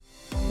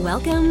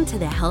Welcome to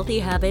the Healthy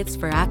Habits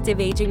for Active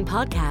Aging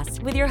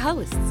podcast with your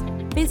hosts,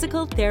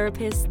 physical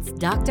therapists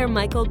Dr.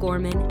 Michael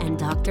Gorman and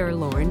Dr.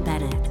 Lauren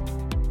Bennett.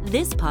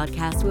 This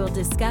podcast will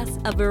discuss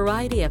a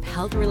variety of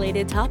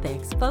health-related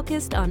topics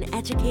focused on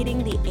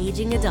educating the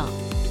aging adult,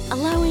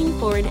 allowing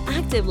for an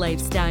active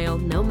lifestyle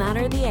no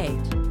matter the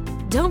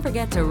age. Don't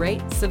forget to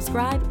rate,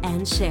 subscribe,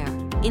 and share.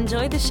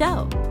 Enjoy the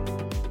show.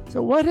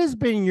 So what has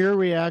been your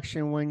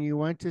reaction when you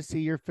went to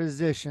see your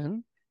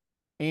physician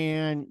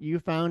and you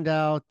found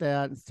out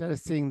that instead of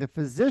seeing the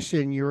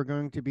physician, you were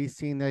going to be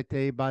seen that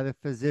day by the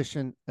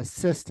physician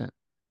assistant?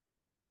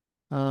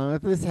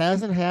 If this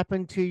hasn't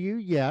happened to you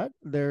yet,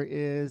 there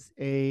is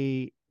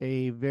a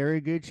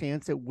very good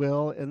chance it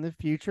will in the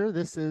future.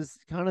 This is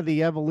kind of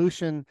the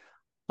evolution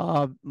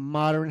of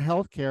modern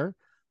healthcare.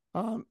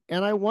 And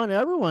I want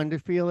everyone to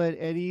feel at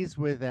ease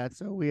with that.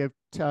 So we have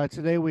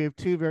today we have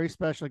two very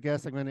special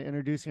guests I'm going to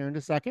introduce here in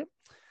a second.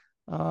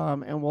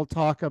 And we'll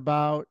talk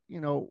about,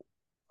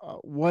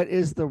 what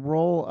is the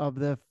role of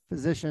the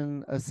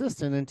physician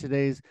assistant in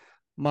today's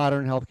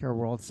modern healthcare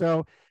world.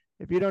 So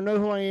if you don't know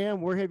who I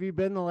am, where have you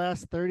been the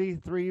last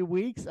 33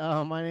 weeks?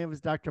 My name is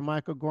Dr.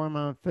 Michael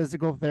Gorman. I'm a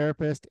physical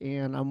therapist,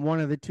 and I'm one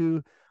of the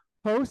two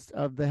hosts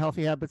of the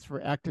Healthy Habits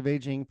for Active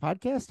Aging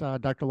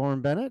podcast. Dr. Lauren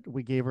Bennett,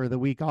 we gave her the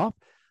week off,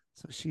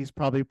 so she's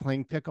probably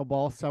playing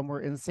pickleball somewhere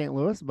in St.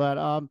 Louis. But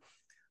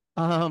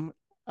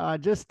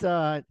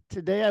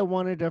today I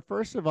wanted to,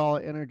 first of all,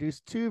 introduce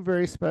two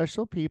very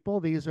special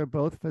people. These are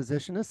both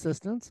physician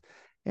assistants,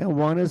 and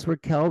one is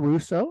Raquel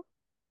Russo.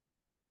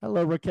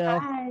 Hello, Raquel.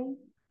 Hi.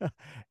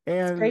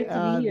 And great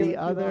to be here the with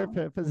other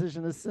you all.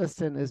 physician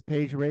assistant is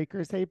Paige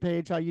Rakers. Hey,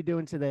 Paige, how you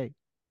doing today?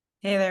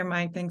 Hey there,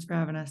 Mike. Thanks for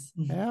having us.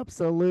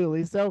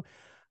 Absolutely. So,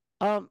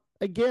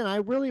 again, I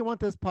really want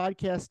this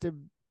podcast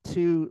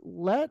to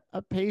let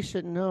a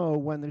patient know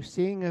when they're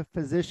seeing a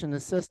physician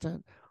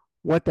assistant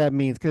what that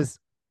means, because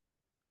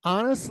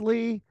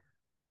honestly,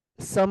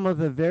 some of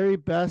the very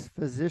best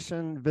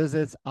physician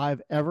visits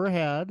I've ever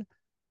had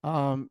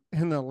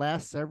in the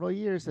last several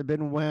years have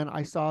been when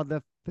I saw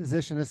the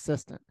physician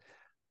assistant.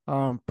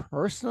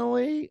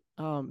 Personally,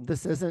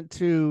 this isn't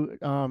to,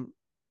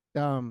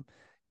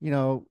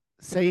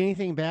 say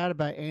anything bad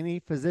about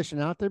any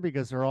physician out there,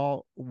 because they're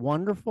all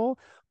wonderful.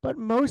 But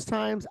most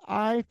times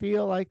I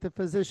feel like the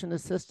physician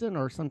assistant,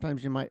 or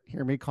sometimes you might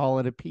hear me call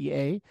it a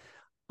PA,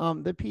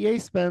 the PA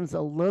spends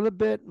a little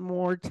bit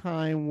more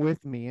time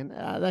with me, and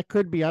that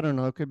could be, I don't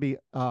know, it could be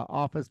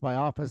office by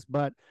office,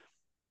 but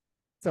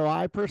so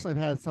I personally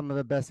have had some of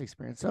the best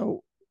experience.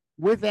 So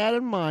with that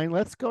in mind,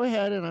 let's go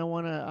ahead, and I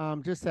want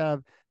to just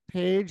have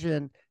Paige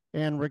and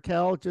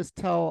Raquel just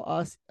tell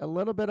us a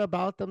little bit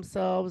about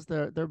themselves,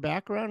 their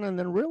background, and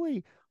then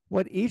really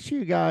what each of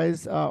you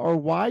guys or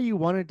why you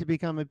wanted to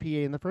become a PA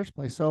in the first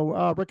place.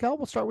 So Raquel,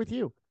 we'll start with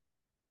you.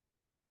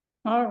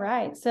 All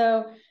right.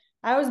 So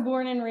I was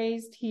born and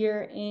raised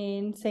here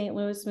in St.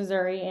 Louis,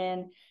 Missouri,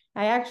 and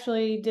I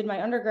actually did my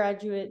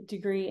undergraduate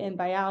degree in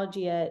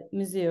biology at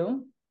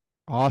Mizzou.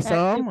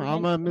 Awesome.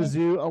 I'm a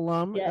Mizzou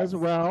alum as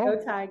well.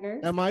 Go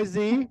Tigers.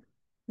 M-I-Z.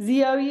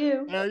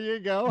 Z-O-U. There you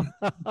go.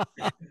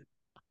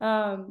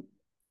 I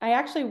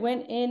actually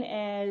went in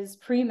as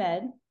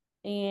pre-med,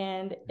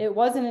 and it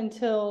wasn't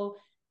until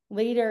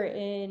later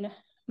in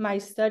my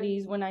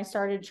studies when I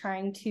started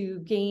trying to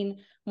gain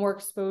more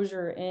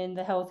exposure in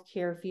the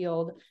healthcare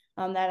field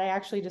that I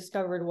actually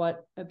discovered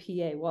what a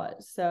PA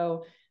was.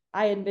 So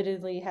I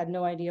admittedly had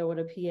no idea what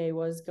a PA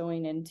was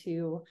going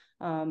into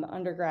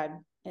undergrad.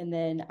 And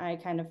then I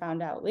kind of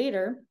found out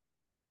later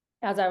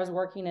as I was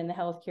working in the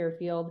healthcare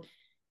field.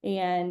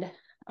 And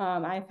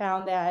I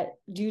found that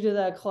due to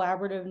the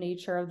collaborative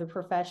nature of the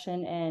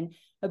profession and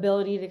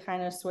ability to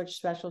kind of switch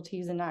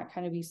specialties and not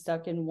kind of be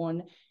stuck in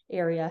one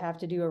area, have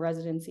to do a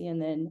residency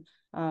and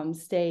then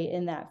stay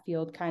in that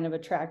field, kind of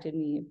attracted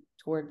me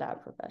toward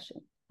that profession.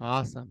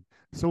 Awesome.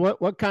 So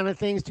what kind of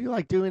things do you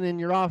like doing in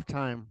your off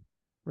time,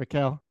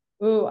 Raquel?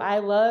 Ooh, I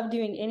love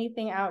doing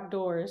anything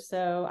outdoors.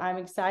 So I'm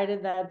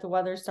excited that the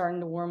weather's starting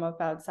to warm up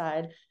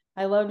outside.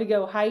 I love to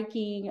go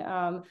hiking,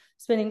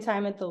 spending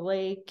time at the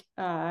lake.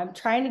 I'm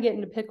trying to get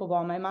into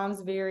pickleball. My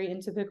mom's very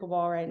into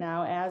pickleball right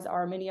now, as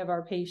are many of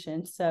our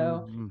patients.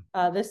 So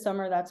this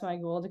summer, that's my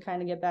goal, to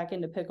kind of get back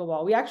into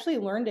pickleball. We actually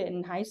learned it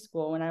in high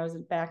school when I was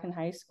back in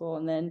high school,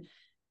 and then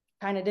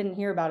kind of didn't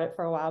hear about it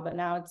for a while, but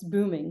now it's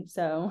booming.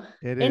 So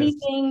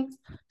anything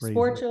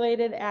sports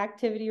related,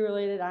 activity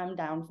related, I'm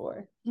down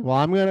for. Well,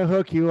 I'm going to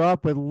hook you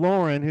up with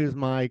Lauren, who's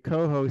my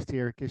co-host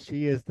here, because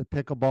she is the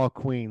pickleball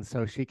queen,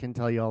 so she can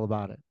tell you all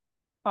about it.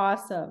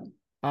 Awesome.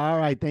 All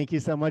right. Thank you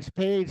so much,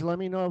 Paige. Let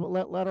me know,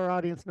 let our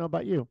audience know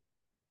about you.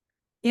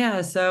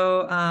 Yeah.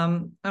 So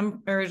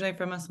I'm originally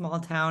from a small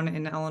town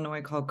in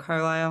Illinois called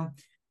Carlisle,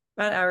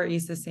 about an hour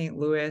east of St.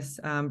 Louis,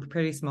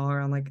 pretty small,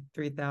 around like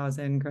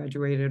 3,000,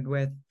 graduated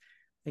with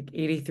like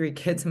 83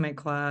 kids in my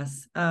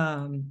class.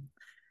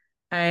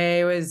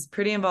 I was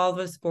pretty involved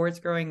with sports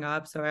growing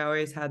up. So I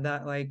always had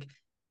that, like,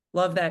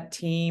 love that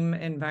team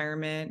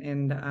environment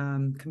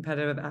and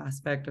competitive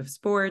aspect of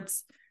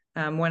sports.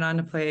 Went on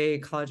to play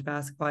college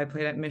basketball. I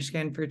played at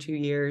Michigan for 2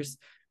 years.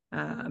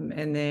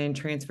 and then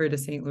transferred to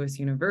St. Louis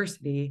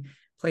University,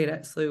 played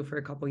at SLU for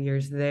a couple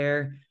years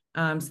there.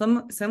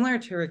 Similar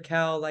to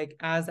Raquel, like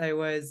as I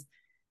was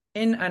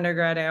in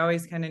undergrad, I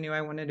always kind of knew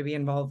I wanted to be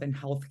involved in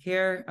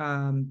healthcare.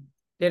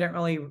 Didn't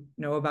really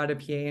know about a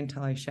PA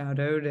until I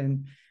shadowed,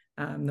 and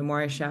the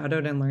more I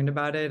shadowed and learned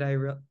about it, I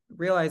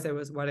realized it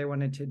was what I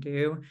wanted to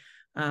do.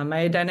 My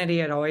identity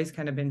had always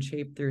kind of been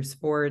shaped through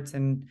sports,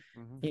 and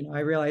I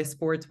realized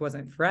sports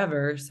wasn't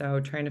forever. So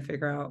trying to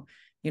figure out,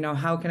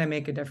 how can I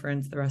make a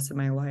difference the rest of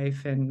my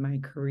life and my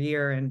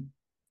career, and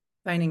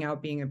finding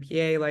out being a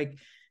PA, like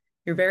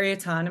you're very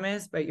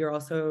autonomous, but you're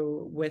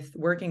also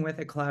working with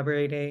a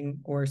collaborating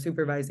or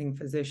supervising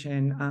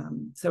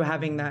physician. So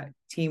having that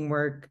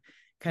teamwork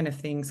kind of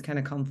things kind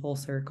of come full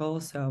circle.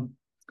 So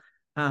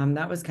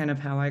that was kind of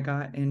how I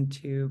got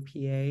into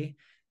PA,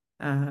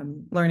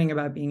 learning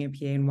about being a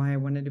PA and why I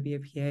wanted to be a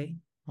PA.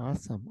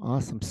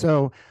 Awesome.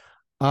 So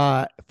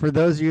for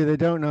those of you that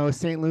don't know,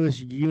 St. Louis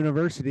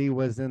University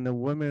was in the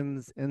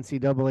women's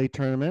NCAA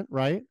tournament,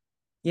 right?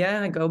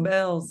 Yeah, go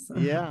Bills.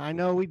 Yeah, I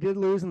know we did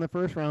lose in the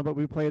first round, but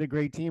we played a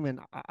great team.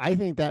 And I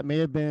think that may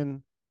have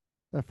been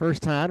the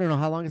first time. I don't know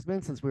how long it's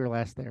been since we were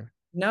last there.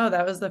 No,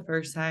 that was the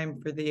first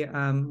time for the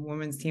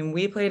women's team.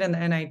 We played in the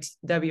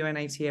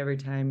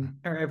WNIT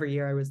every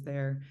year I was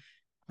there.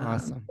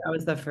 Awesome. That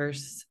was the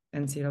first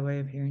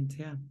NCAA appearance.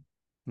 Yeah.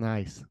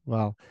 Nice.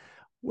 Well,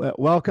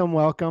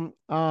 welcome.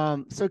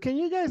 So can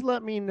you guys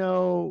let me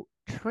know,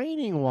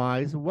 training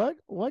wise, what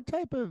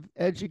type of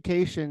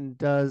education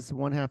does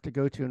one have to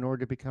go to in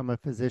order to become a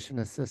physician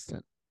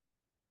assistant?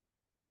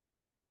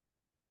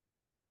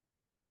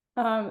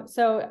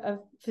 So a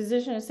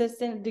physician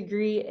assistant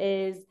degree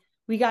is,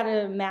 we got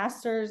a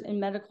master's in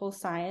medical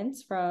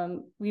science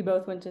we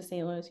both went to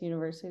St. Louis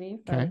University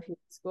for PA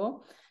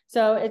school.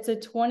 So it's a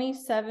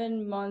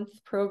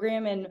 27-month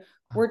program, and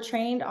we're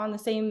trained on the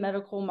same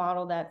medical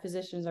model that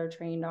physicians are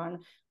trained on.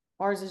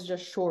 Ours is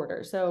just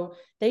shorter. So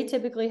they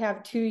typically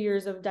have 2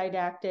 years of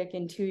didactic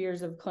and 2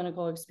 years of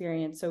clinical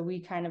experience. So we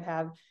kind of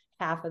have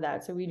half of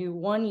that. So we do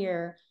 1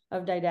 year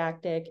of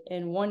didactic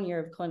and 1 year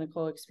of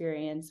clinical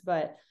experience,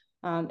 but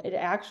it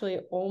actually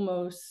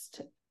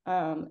almost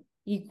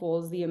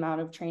equals the amount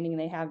of training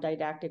they have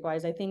didactic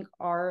wise. I think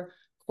our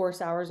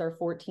course hours are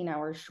 14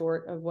 hours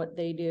short of what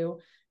they do.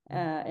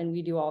 And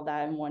we do all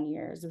that in 1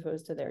 year as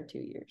opposed to their 2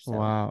 years. So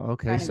wow.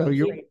 Okay. So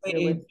you're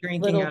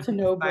drinking little to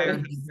no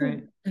breaks.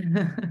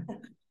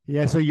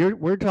 Yeah. So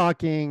we're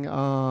talking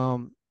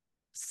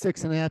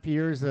 6.5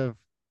 years of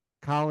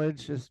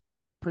college, is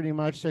pretty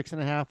much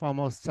 6.5,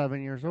 almost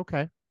 7 years.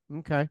 Okay.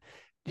 Do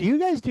you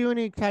guys do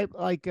any type,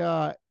 like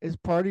as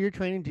part of your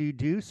training, do you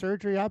do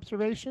surgery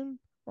observation,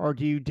 or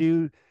do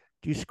you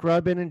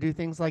scrub in and do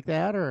things like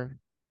that? Or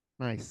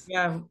nice.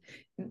 Yeah.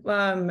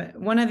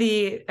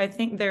 I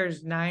think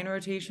there's 9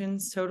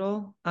 rotations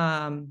total.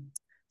 7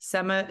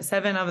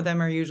 of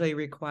them are usually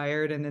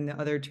required, and then the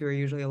other 2 are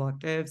usually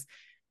electives.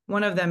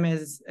 One of them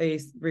is a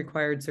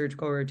required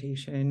surgical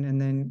rotation,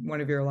 and then one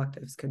of your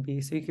electives could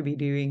be, so you could be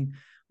doing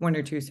 1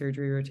 or 2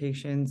 surgery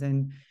rotations.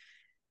 And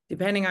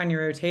depending on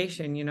your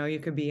rotation, you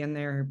could be in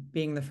there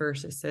being the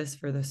first assist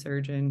for the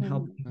surgeon,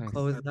 helping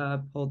close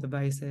up, hold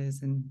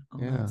devices, and all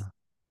that.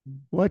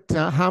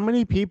 How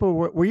many people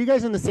were you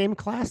guys in the same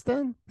class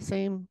then?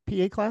 Same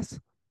PA class?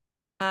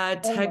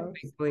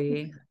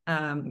 Technically,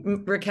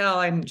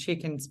 Raquel, and she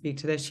can speak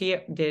to this, she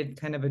did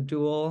kind of a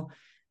dual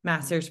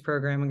master's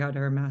program and got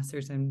her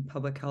master's in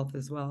public health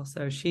as well.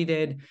 So she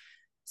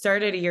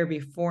started a year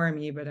before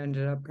me, but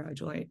ended up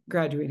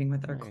graduating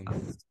with our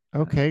class.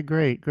 Okay,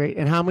 great.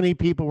 And how many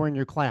people were in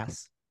your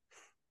class?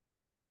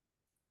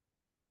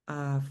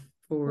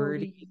 44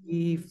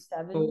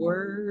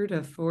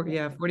 to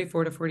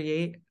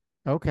 48.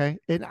 Okay.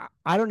 And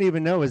I don't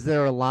even know, is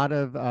there a lot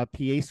of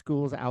PA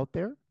schools out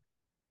there?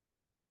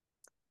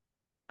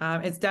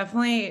 It's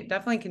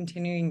definitely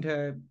continuing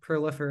to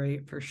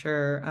proliferate for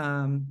sure.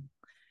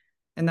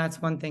 And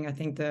that's one thing I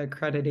think the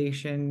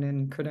accreditation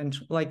and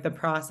credential, like the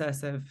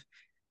process of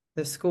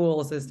the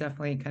schools, is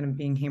definitely kind of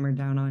being hammered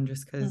down on,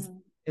 just because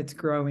it's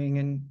growing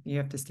and you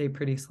have to stay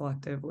pretty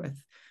selective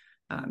with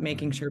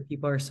making sure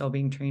people are still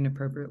being trained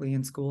appropriately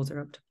and schools are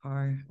up to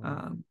par.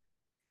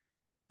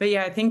 But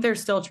yeah, I think they're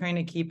still trying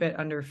to keep it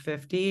under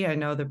 50. I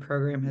know the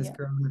program has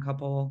grown a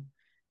couple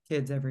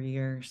kids every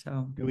year.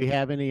 So do we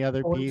have any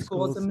other PA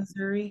schools in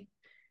Missouri?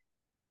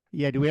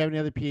 Yeah, do we have any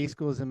other PA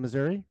schools in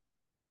Missouri?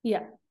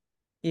 Yeah,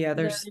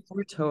 there's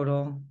 4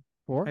 total.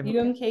 4?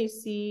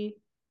 UMKC,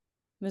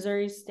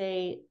 Missouri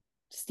State,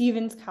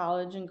 Stevens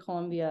College in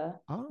Columbia,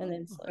 and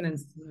then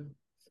SLU.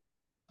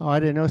 Oh, I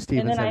didn't know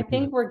Stevens. And then I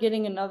think we're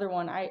getting another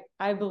one.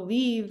 I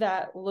believe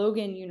that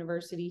Logan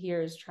University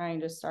here is trying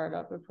to start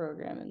up a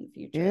program in the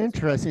future.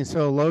 Interesting.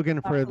 So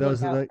Logan, for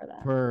those of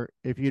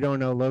if you don't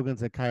know,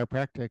 Logan's a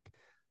chiropractic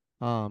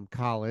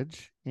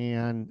college,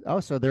 and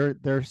so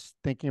they're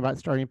thinking about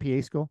starting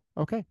PA school.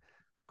 Okay,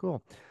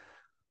 cool.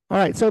 All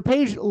right, so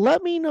Paige,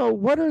 let me know,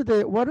 what are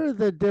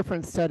the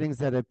different settings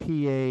that a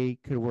PA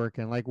could work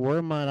in? Like,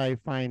 where might I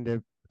find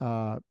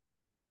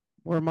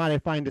Where might I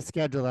find a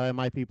schedule that I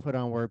might be put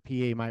on where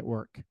PA might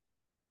work?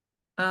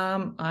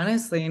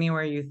 Honestly,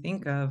 anywhere you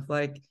think of,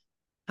 like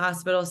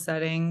hospital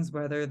settings,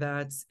 whether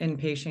that's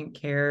inpatient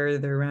care,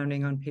 they're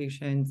rounding on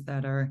patients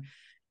that are,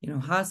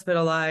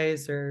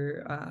 hospitalized,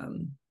 or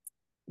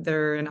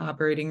they're in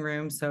operating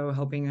rooms, so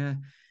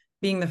helping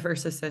being the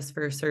first assist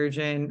for a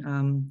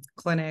surgeon.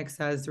 Clinics,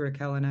 as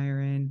Raquel and I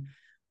are in,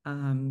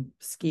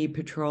 ski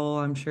patrol.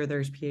 I'm sure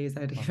there's PAs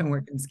that even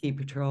work in ski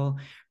patrol,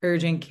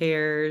 urgent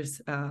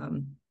cares.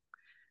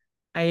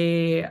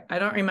 I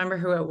don't remember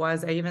who it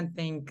was. I even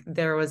think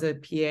there was a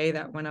PA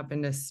that went up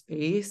into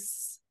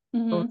space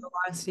over the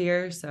last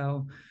year.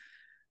 So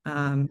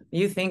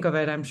you think of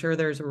it, I'm sure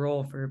there's a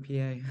role for a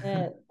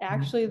PA.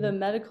 Actually, the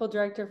medical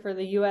director for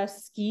the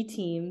U.S. ski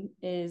team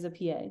is a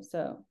PA.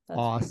 So that's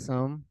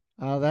awesome.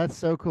 Oh, that's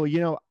so cool. You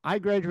know, I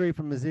graduated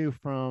from Mizzou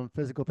from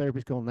physical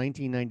therapy school in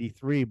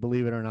 1993,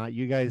 believe it or not.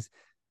 You guys,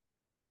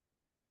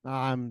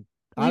 I'm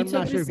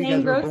not sure if you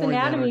guys were born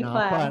then or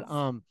not,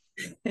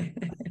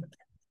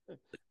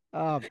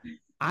 but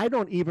I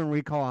don't even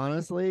recall,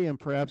 honestly, and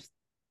perhaps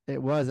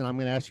it was, and I'm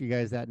going to ask you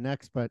guys that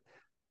next, but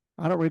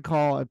I don't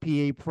recall a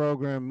PA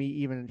program, me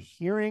even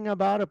hearing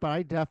about it, but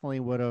I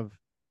definitely would have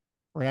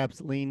perhaps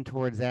leaned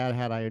towards that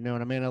had I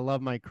known. I mean, I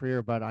love my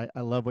career, but I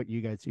love what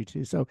you guys do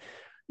too. So,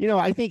 you know,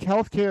 I think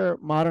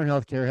healthcare, modern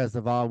healthcare has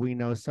evolved. We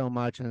know so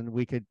much, and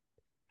we could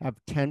have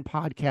 10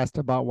 podcasts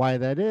about why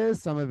that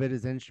is. Some of it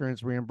is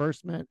insurance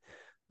reimbursement.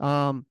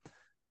 You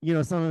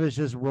know, some of it's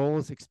just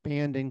roles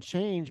expand and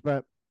change,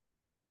 but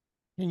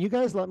can you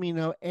guys let me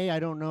know? I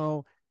don't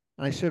know,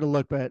 and I should have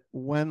looked, but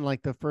when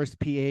like the first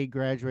PA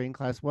graduating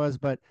class was,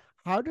 but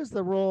how does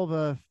the role of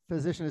a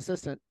physician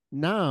assistant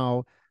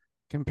now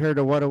compared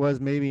to what it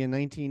was maybe in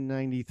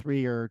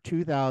 1993 or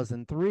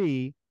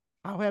 2003?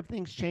 How have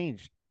things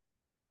changed?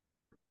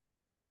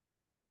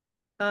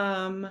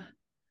 Well,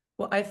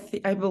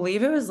 I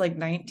believe it was like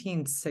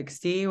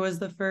 1960 was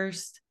the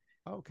first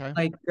Okay.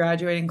 like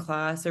graduating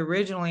class.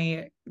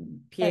 Originally,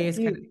 PAs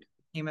kind of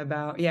came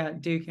about,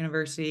 Duke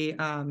University.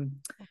 Okay.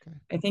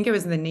 I think it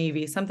was in the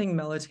Navy, something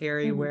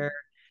military, where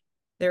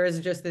there was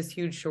just this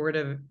huge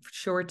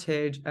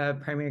shortage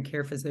of primary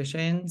care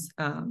physicians.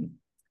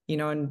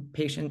 And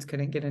patients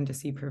couldn't get in to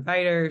see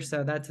providers.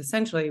 So that's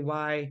essentially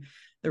why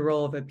the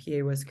role of a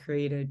PA was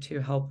created, to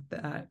help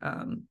that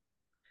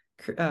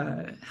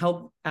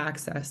help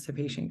access to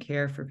patient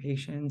care for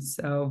patients.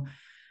 So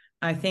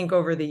I think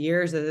over the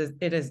years,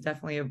 it has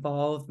definitely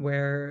evolved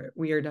where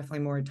we are definitely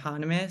more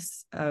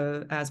autonomous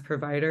as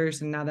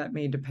providers. And now that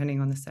may,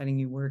 depending on the setting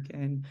you work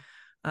in,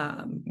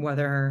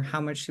 whether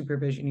how much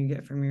supervision you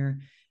get from your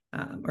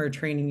or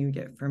training you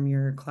get from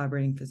your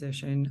collaborating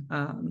physician.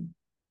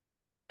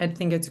 I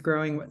think it's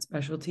growing what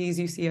specialties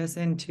you see us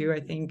in too.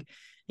 I think,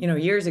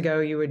 years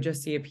ago, you would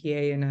just see a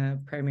PA in a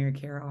primary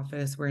care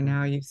office, where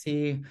now you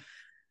see,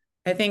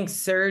 I think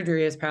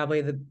surgery is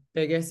probably the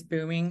biggest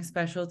booming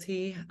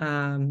specialty.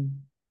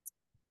 I'm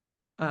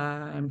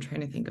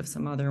trying to think of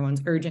some other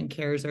ones. Urgent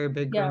cares are a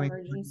big growing.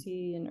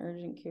 Emergency and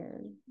urgent care.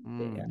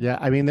 Yeah,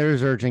 I mean,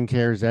 there's urgent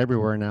cares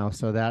everywhere now,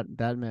 so that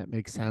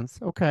makes sense.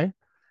 Okay.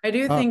 I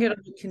do think it'll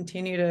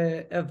continue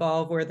to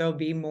evolve, where there'll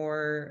be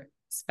more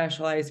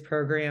specialized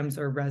programs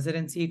or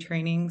residency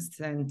trainings,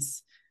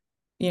 since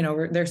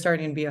they're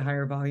starting to be a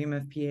higher volume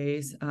of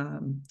PAs,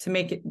 to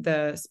make it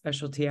the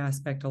specialty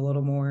aspect a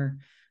little more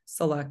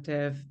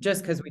selective,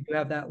 just because we do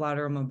have that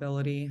lateral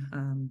mobility.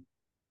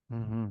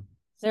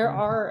 There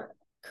are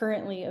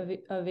currently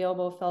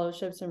available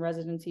fellowships and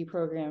residency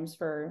programs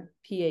for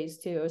PAs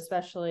too,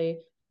 especially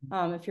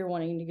if you're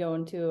wanting to go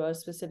into a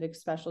specific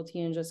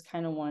specialty and just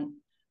kind of want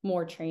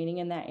more training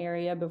in that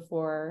area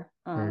before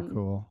very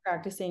cool.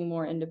 practicing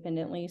more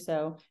independently.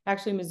 So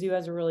actually Mizzou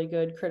has a really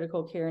good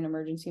critical care and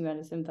emergency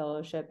medicine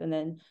fellowship, and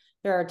then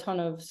there are a ton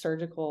of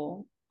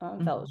surgical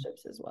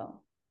fellowships as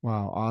well.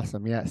 Wow,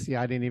 awesome. Yeah, see,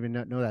 I didn't even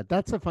know that.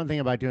 That's a fun thing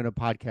about doing a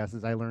podcast,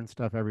 is I learn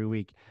stuff every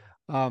week.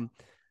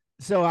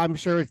 So I'm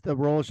sure the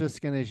role is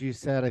just going to, as you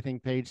said, I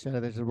think Paige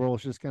said, the role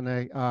is just going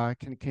to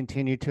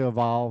continue to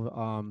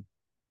evolve.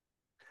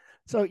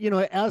 So,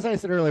 as I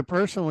said earlier,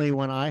 personally,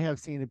 when I have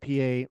seen a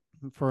PA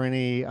for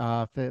any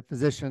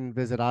physician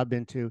visit I've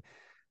been to,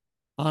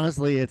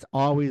 honestly, it's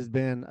always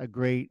been a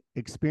great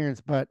experience.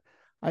 But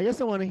I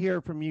guess I want to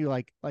hear from you,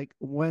 like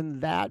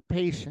when that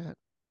patient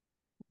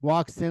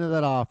walks into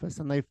that office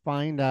and they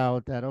find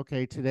out that,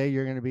 okay, today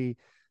you're going to be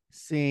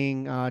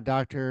seeing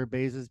Dr.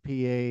 Baez's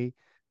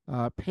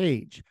PA,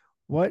 Paige.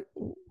 What,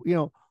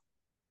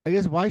 I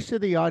guess, why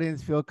should the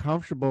audience feel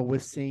comfortable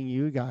with seeing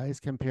you guys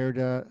compared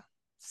to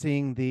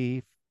seeing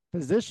the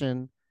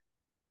physician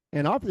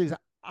in office?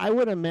 I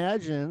would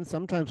imagine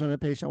sometimes when a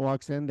patient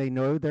walks in, they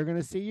know they're going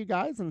to see you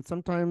guys, and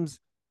sometimes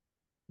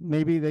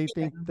maybe they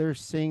think they're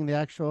seeing the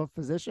actual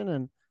physician.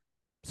 And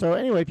so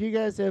anyway, if you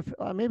guys,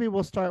 maybe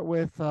we'll start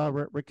with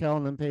Raquel,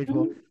 and then Paige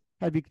will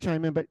have you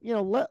chime in. But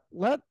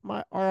let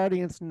our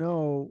audience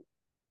know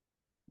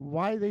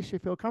why they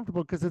should feel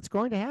comfortable, because it's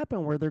going to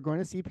happen where they're going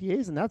to see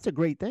PAs, and that's a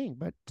great thing.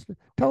 But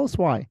tell us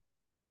why.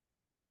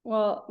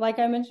 Well, like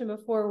I mentioned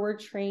before, we're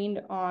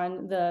trained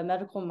on the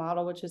medical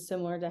model, which is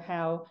similar to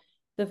how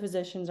the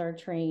physicians are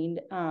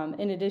trained.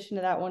 In addition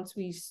to that, once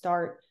we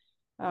start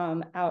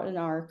out in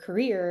our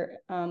career,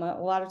 a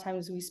lot of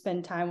times we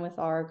spend time with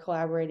our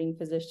collaborating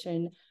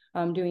physician,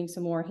 doing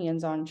some more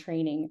hands-on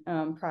training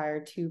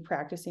prior to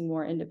practicing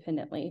more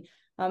independently.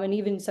 And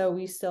even so,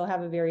 we still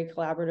have a very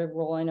collaborative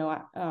role. I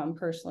know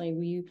personally,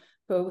 we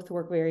both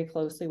work very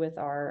closely with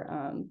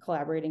our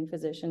collaborating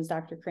physicians,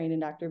 Dr. Crane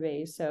and Dr.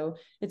 Bays. So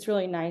it's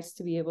really nice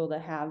to be able to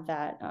have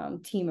that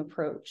team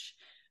approach.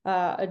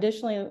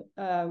 Additionally,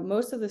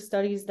 most of the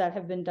studies that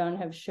have been done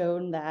have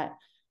shown that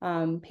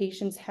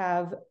patients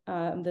have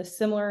the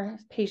similar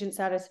patient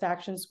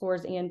satisfaction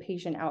scores and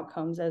patient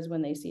outcomes as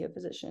when they see a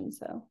physician.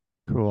 So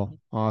Cool.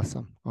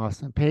 Awesome.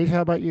 Awesome. Paige,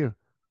 how about you?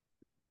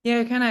 Yeah,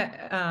 I kind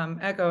of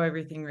echo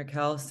everything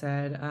Raquel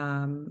said.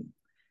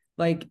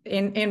 Like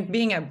in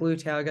being at Blue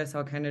Tail, I guess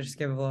I'll kind of just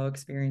give a little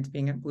experience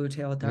being at Blue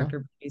Tail with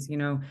Dr. Bays. You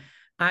know,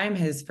 I'm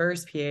his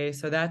first PA,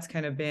 so that's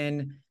kind of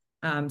been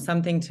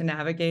something to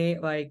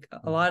navigate. Like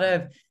a lot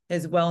of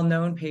his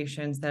well-known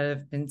patients that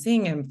have been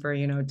seeing him for,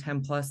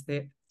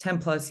 10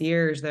 plus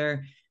years,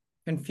 they're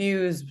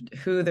confused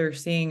who they're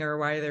seeing or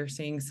why they're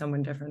seeing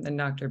someone different than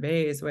Dr.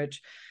 Bays,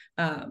 which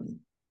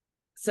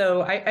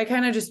so I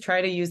kind of just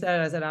try to use that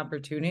as an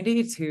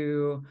opportunity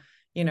to,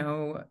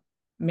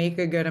 make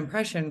a good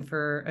impression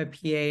for a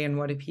PA and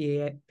what a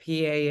PA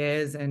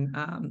is,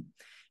 and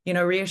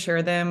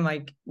reassure them.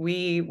 Like,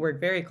 we work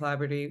very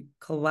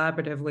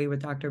collaboratively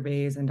with Dr.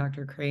 Bays and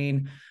Dr.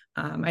 Crane.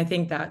 I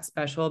think that's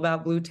special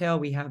about Blue Tail.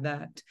 We have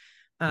that.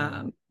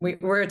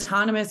 We're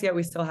autonomous, yet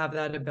we still have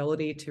that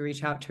ability to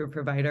reach out to a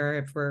provider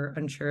if we're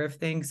unsure of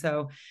things.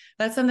 So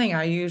that's something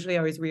I usually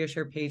always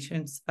reassure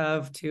patients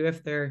of too,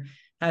 if they're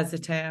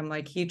hesitant. I'm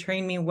like, he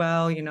trained me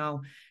well,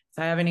 if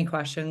I have any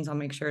questions, I'll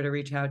make sure to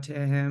reach out to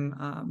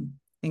him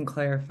and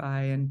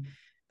clarify. And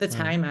the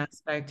time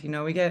aspect,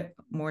 we get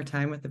more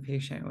time with the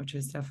patient, which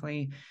is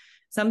definitely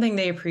something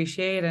they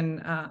appreciate.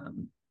 And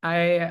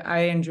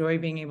I enjoy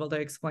being able to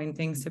explain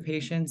things to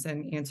patients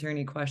and answer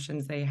any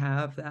questions they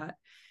have that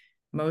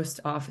most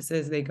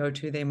offices they go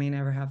to, they may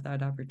never have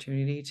that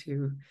opportunity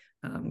to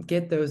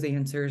get those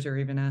answers or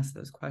even ask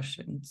those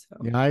questions. So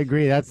Yeah, I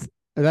agree.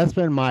 That's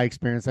been my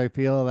experience. I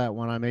feel that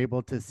when I'm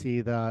able to see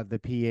the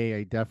PA,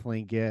 I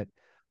definitely get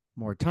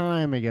more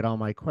time. I get all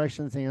my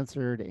questions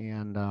answered.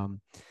 And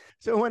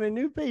so when a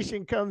new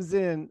patient comes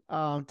in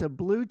to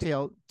Blue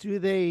Tail,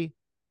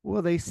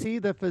 will they see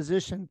the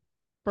physician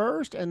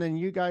first and then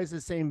you guys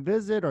the same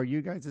visit, or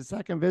you guys the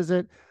second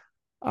visit?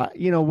 What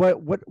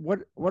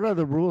are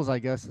the rules, I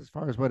guess, as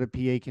far as what a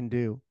PA can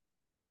do?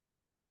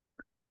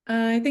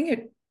 I think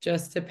it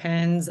just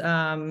depends.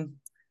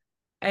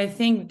 I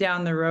think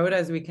down the road,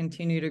 as we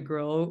continue to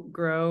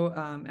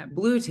grow at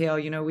Blue Tail,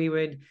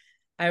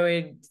 I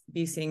would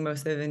be seeing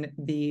most of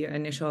the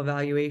initial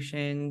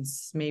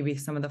evaluations, maybe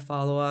some of the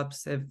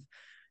follow-ups if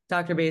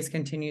Dr. Bays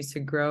continues to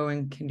grow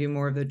and can do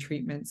more of the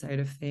treatment side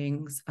of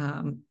things.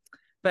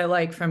 But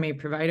like from a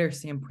provider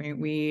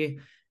standpoint, we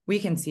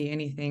can see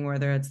anything,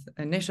 whether it's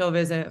initial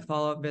visit,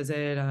 follow-up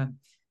visit,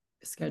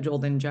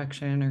 scheduled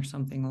injection, or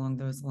something along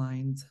those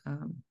lines.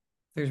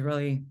 There's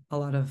really a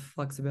lot of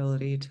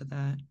flexibility to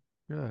that.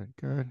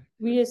 Good.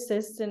 We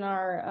assist in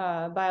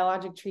our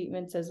biologic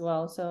treatments as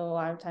well. So a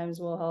lot of times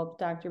we'll help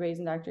Dr. Bays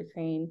and Dr.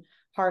 Crane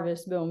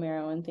harvest bone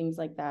marrow and things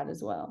like that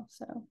as well.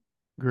 So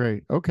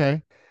great.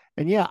 Okay.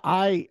 And yeah,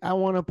 I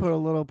want to put a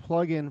little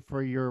plug in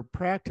for your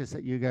practice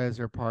that you guys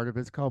are part of.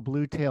 It's called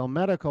Blue Tail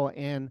Medical.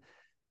 And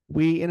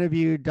we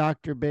interviewed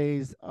Dr.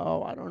 Bays,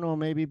 I don't know,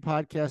 maybe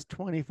podcast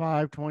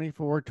 25,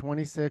 24,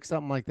 26,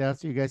 something like that.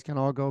 So you guys can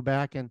all go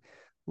back and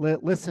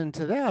listen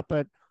to that.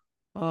 But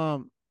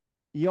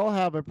y'all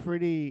have a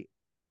pretty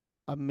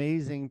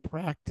amazing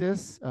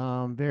practice,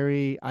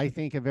 I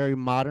think a very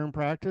modern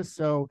practice.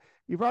 So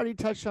you've already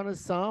touched on it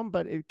some,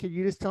 but could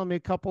you just tell me a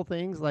couple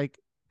things, like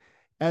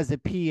as a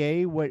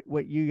PA,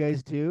 what you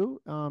guys do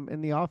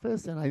in the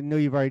office? And I know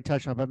you've already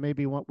touched on it, but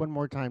maybe one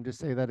more time, just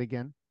say that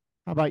again.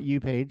 How about you,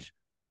 Paige?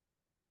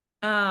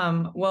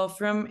 Well,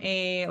 from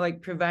a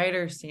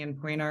provider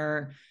standpoint,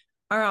 our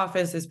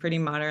office is pretty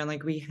modern.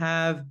 Like, we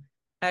have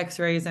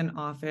X-rays in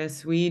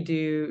office. We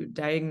do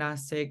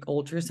diagnostic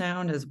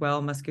ultrasound as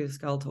well,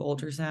 musculoskeletal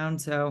ultrasound.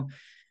 So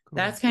cool.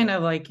 That's kind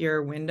of like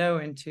your window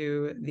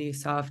into the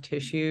soft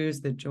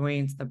tissues, the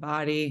joints, the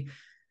body.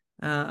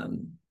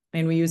 And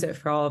we use it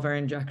for all of our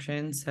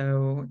injections.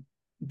 So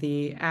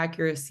the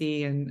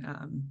accuracy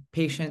and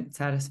patient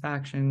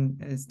satisfaction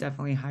is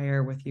definitely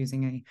higher with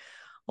using a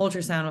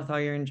ultrasound with all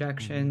your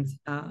injections.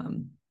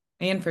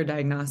 And for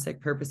diagnostic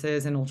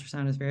purposes, and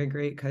ultrasound is very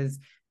great because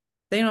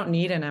they don't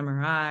need an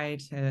MRI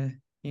to,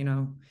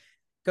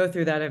 go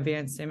through that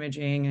advanced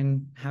imaging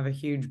and have a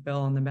huge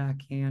bill on the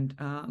back end.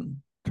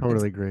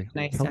 Totally agree.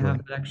 Nice to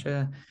have that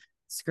extra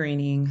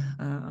screening.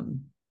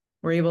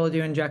 We're able to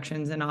do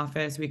injections in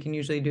office. We can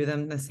usually do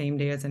them the same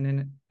day as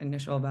an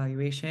initial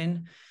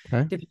evaluation,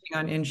 depending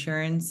on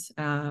insurance.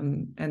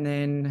 And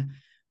then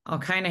I'll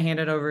kind of hand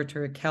it over to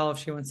Raquel if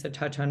she wants to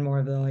touch on more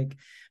of the like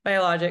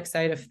biologic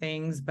side of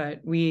things, but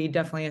we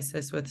definitely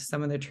assist with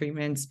some of the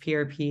treatments,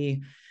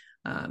 PRP,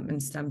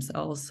 and stem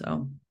cells.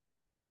 So.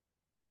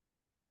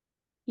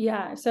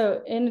 Yeah.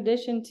 So in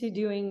addition to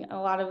doing a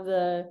lot of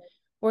the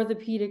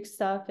orthopedic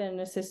stuff and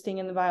assisting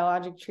in the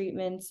biologic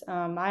treatments,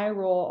 my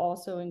role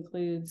also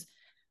includes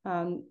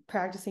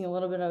practicing a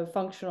little bit of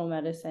functional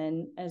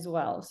medicine as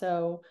well.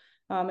 So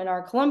in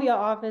our Columbia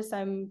office,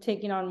 I'm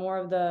taking on more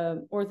of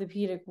the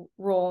orthopedic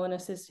role and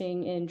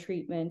assisting in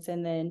treatments.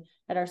 And then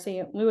at our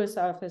St. Louis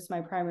office,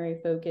 my primary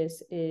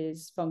focus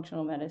is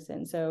functional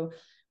medicine. So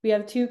we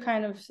have two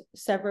kind of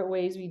separate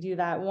ways we do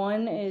that.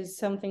 One is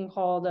something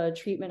called a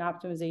treatment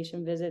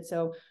optimization visit.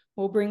 So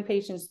we'll bring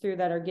patients through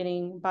that are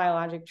getting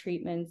biologic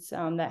treatments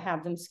that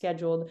have them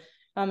scheduled,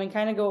 and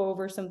kind of go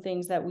over some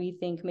things that we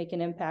think make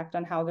an impact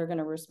on how they're going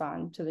to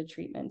respond to the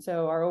treatment.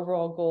 So our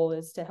overall goal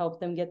is to help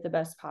them get the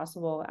best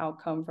possible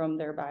outcome from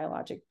their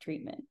biologic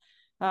treatment.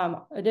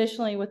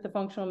 Additionally, with the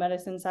functional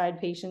medicine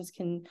side, patients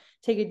can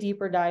take a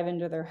deeper dive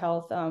into their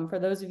health. For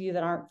those of you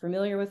that aren't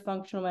familiar with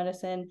functional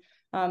medicine,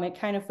 it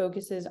kind of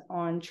focuses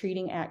on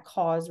treating at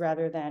cause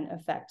rather than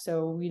effect.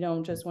 So we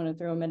don't just want to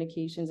throw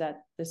medications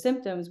at the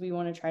symptoms. We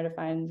want to try to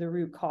find the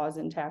root cause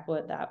and tackle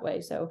it that way.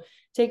 So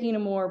taking a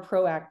more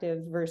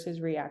proactive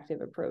versus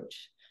reactive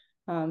approach.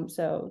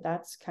 So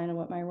that's kind of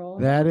what my role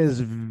is. That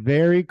is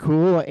very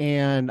cool.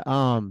 And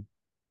I'm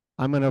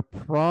going to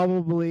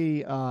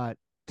probably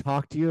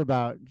talk to you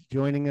about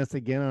joining us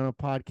again on a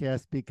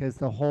podcast, because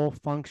the whole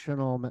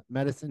functional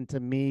medicine to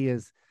me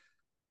is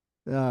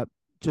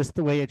just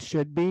the way it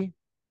should be.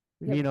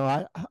 Yep. You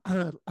know,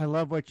 I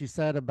love what you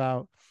said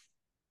about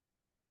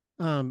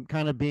kind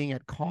of being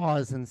at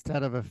cause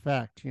instead of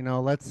effect. You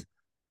know, let's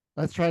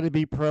try to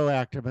be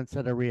proactive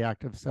instead of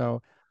reactive.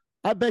 So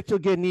I bet you'll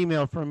get an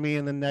email from me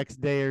in the next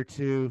day or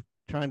two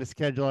trying to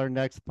schedule our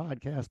next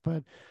podcast.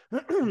 But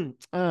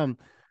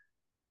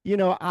you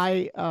know,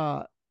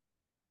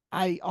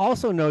 I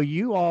also know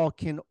you all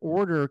can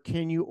order.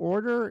 Can you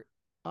order?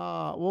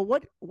 Well,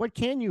 what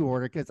can you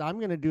order? Because I'm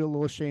going to do a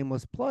little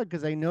shameless plug,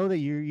 because I know that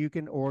you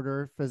can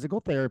order physical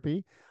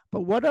therapy,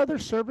 but what other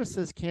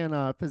services can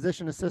a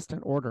physician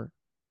assistant order?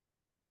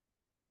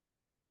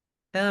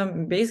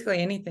 Basically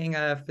anything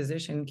a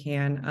physician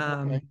can.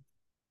 Okay.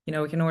 You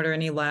know, we can order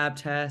any lab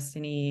tests,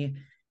 any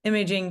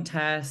imaging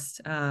tests.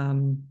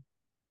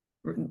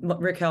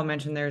 Raquel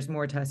mentioned there's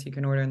more tests you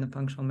can order in the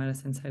functional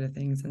medicine side of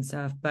things and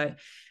stuff, but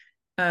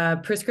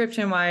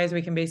prescription wise,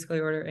 we can basically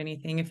order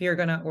anything. If you're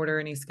going to order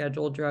any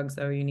scheduled drugs,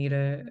 though, you need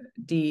a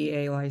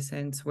DEA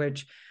license,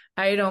 which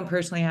I don't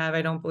personally have.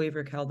 I don't believe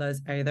Raquel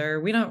does either.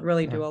 We don't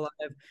really do a lot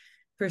of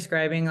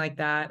prescribing like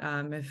that.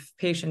 If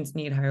patients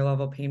need higher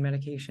level pain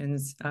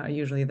medications,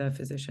 usually the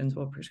physicians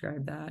will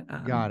prescribe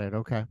that. Got it.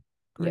 Okay.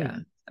 Great. Yeah.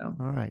 So.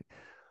 All right.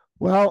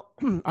 Well,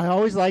 I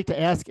always like to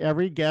ask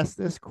every guest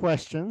this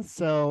question.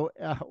 So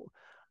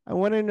I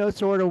want to know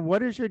sort of,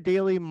 what is your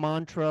daily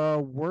mantra,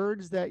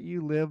 words that you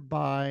live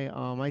by?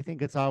 I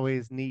think it's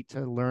always neat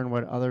to learn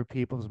what other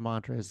people's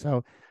mantra is.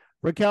 So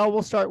Raquel,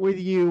 we'll start with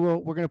you.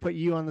 We're going to put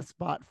you on the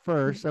spot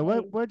first. So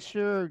what's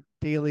your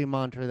daily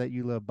mantra that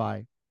you live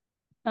by?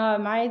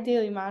 My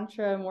daily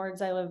mantra and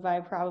words I live by,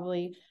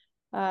 probably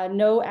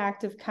no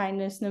act of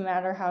kindness, no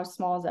matter how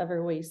small, is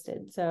ever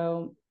wasted.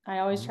 So I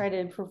always try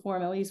to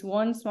perform at least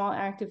one small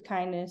act of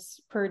kindness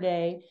per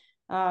day.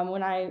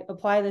 When I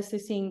apply this to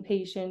seeing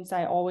patients,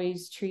 I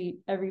always treat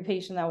every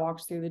patient that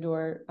walks through the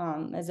door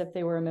as if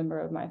they were a member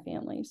of my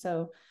family.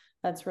 So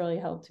that's really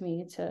helped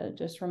me to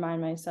just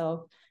remind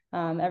myself,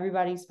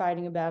 everybody's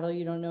fighting a battle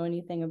you don't know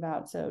anything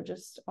about. So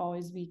just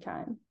always be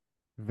kind.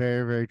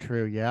 Very, very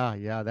true.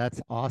 Yeah, that's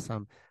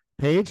awesome.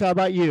 Paige, how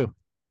about you?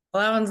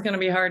 Well, that one's going to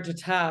be hard to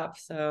top.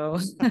 So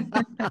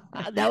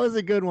that was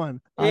a good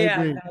one. I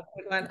agree. That was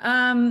a good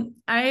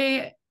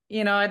one.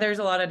 You know, there's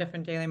a lot of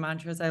different daily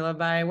mantras I live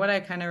by. What I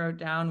kind of wrote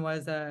down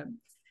was a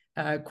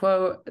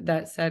quote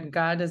that said,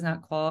 God does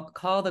not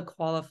call the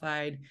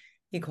qualified,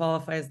 he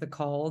qualifies the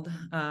called.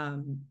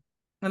 And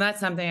that's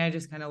something I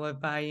just kind of live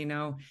by. You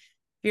know,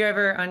 if you're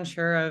ever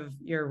unsure of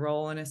your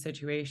role in a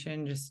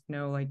situation, just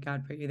know like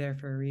God put you there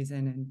for a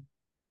reason, and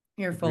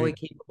you're fully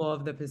capable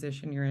of the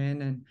position you're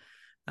in.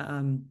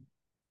 And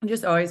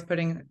just always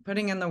putting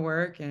in the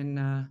work,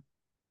 and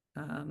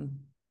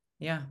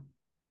yeah.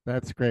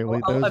 That's great.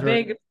 Well, a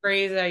big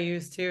phrase I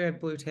use too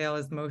at Blue Tail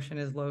is motion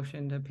is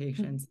lotion to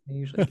patients. They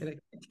usually get a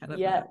kick out of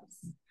yes.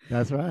 that.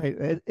 That's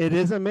right. It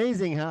is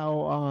amazing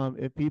how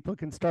if people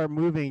can start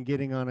moving,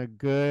 getting on a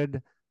good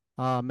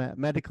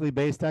medically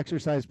based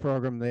exercise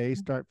program, they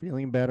start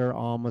feeling better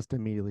almost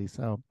immediately.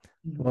 So,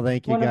 well,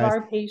 thank you, guys. One of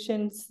our guys.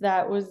 Patients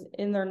that was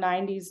in their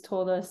 90s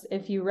told us,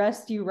 if you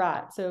rest, you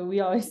rot. So we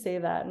always say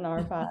that in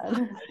our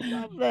pod. I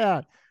love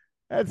that.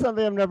 That's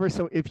something I've never.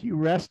 So if you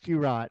rest, you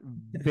rot.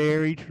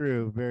 Very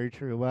true. Very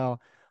true.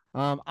 Well,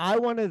 I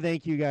want to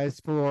thank you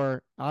guys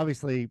for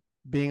obviously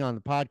being on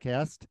the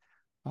podcast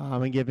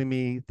and giving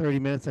me 30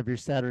 minutes of your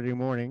Saturday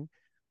morning.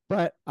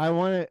 But I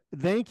want to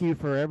thank you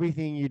for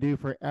everything you do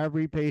for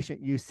every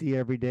patient you see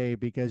every day,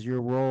 because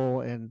your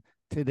role in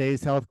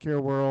today's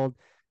healthcare world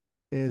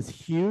is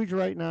huge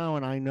right now,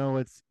 and I know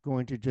it's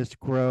going to just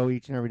grow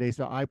each and every day.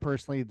 So I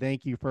personally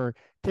thank you for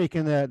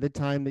taking the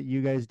time that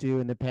you guys do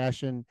and the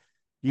passion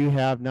you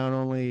have, not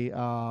only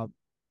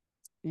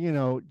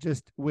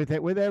just with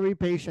every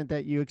patient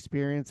that you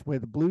experience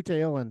with Blue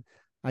Tail, and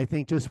I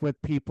think just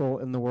with people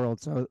in the world.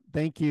 So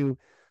thank you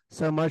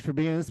so much for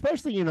being,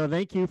 especially,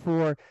 thank you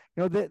for,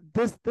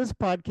 this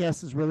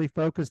podcast is really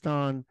focused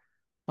on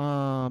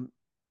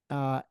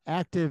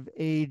active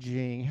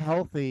aging,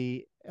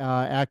 healthy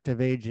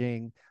active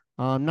aging,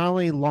 not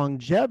only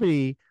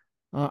longevity.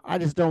 I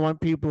just don't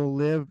want people to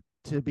live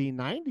to be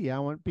 90. I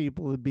want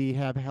people to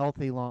have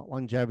healthy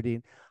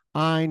longevity.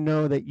 I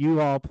know that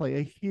you all play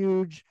a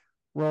huge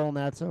role in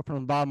that. So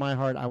from the bottom of my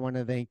heart, I want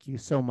to thank you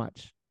so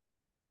much.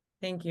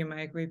 Thank you,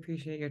 Mike. We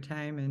appreciate your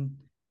time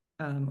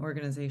and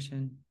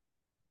organization.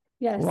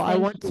 Yes. Well, I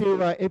want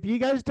to, if you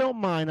guys don't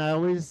mind, I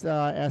always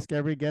ask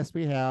every guest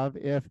we have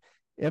if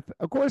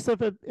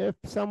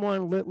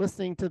someone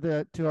listening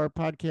to our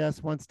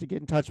podcast wants to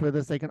get in touch with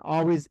us, they can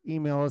always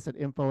email us at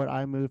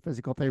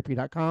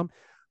info@iMovePhysicalTherapy.com.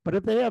 But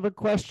if they have a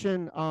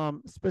question,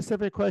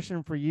 specific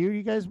question for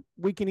you guys,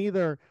 we can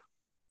either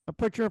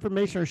put your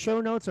information or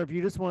show notes, or if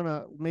you just want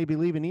to maybe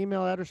leave an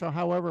email address, or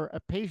however a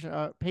patient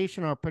or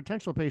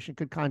potential patient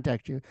could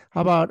contact you.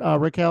 How about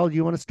Raquel? Do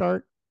you want to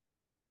start?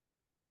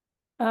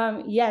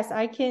 Yes,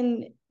 I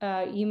can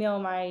email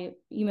my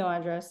email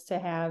address to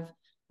have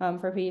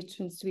for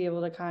patients to be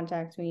able to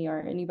contact me,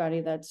 or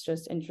anybody that's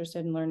just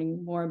interested in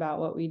learning more about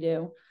what we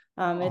do.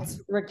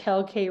 It's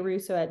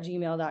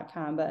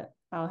raquelkrusso@gmail.com, but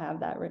I'll have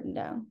that written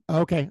down.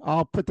 Okay,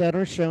 I'll put that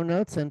in show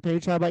notes. And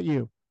Paige, how about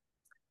you?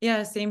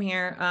 Yeah, same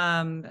here.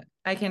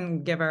 I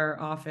can give our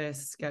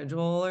office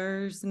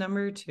scheduler's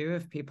number too,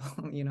 if people,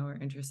 are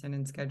interested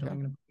in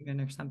scheduling an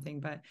appointment or something.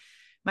 But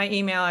my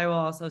email I will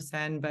also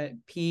send, but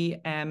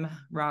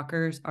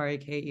pmrockers,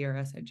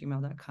 RAKERS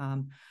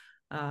 @gmail.com.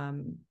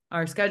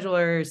 Our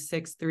scheduler is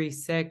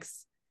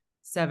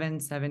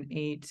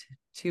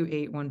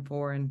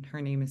 636-778-2814, and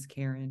her name is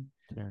Karen.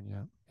 Karen,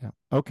 yeah.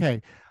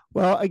 Okay.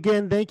 Well,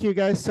 again, thank you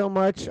guys so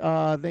much.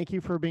 Thank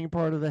you for being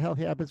part of the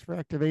Healthy Habits for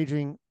Active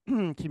Aging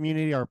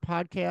community, our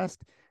podcast.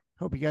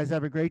 Hope you guys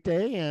have a great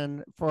day.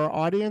 And for our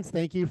audience,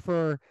 thank you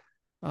for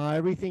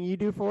everything you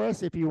do for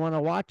us. If you want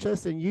to watch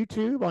us on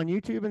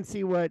YouTube and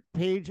see what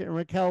Paige and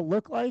Raquel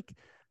look like,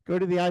 go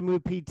to the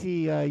iMove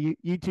PT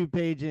YouTube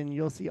page and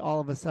you'll see all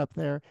of us up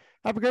there.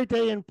 Have a great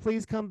day, and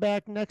please come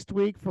back next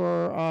week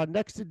for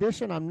next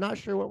edition. I'm not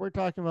sure what we're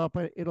talking about,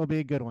 but it'll be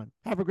a good one.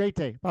 Have a great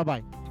day.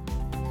 Bye-bye.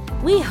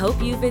 We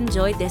hope you've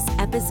enjoyed this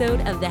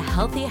episode of the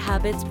Healthy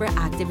Habits for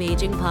Active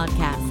Aging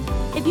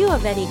podcast. If you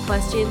have any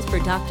questions for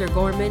Dr.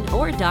 Gorman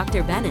or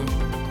Dr. Bennett,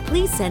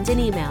 please send an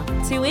email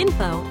to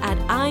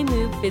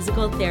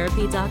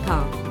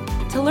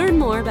info@iMovePhysicalTherapy.com. To learn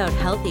more about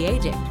healthy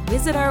aging,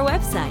 visit our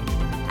website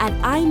at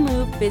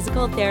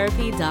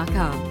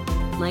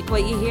iMovePhysicalTherapy.com. Like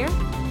what you hear?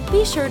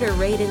 Be sure to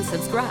rate and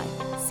subscribe.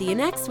 See you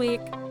next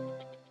week.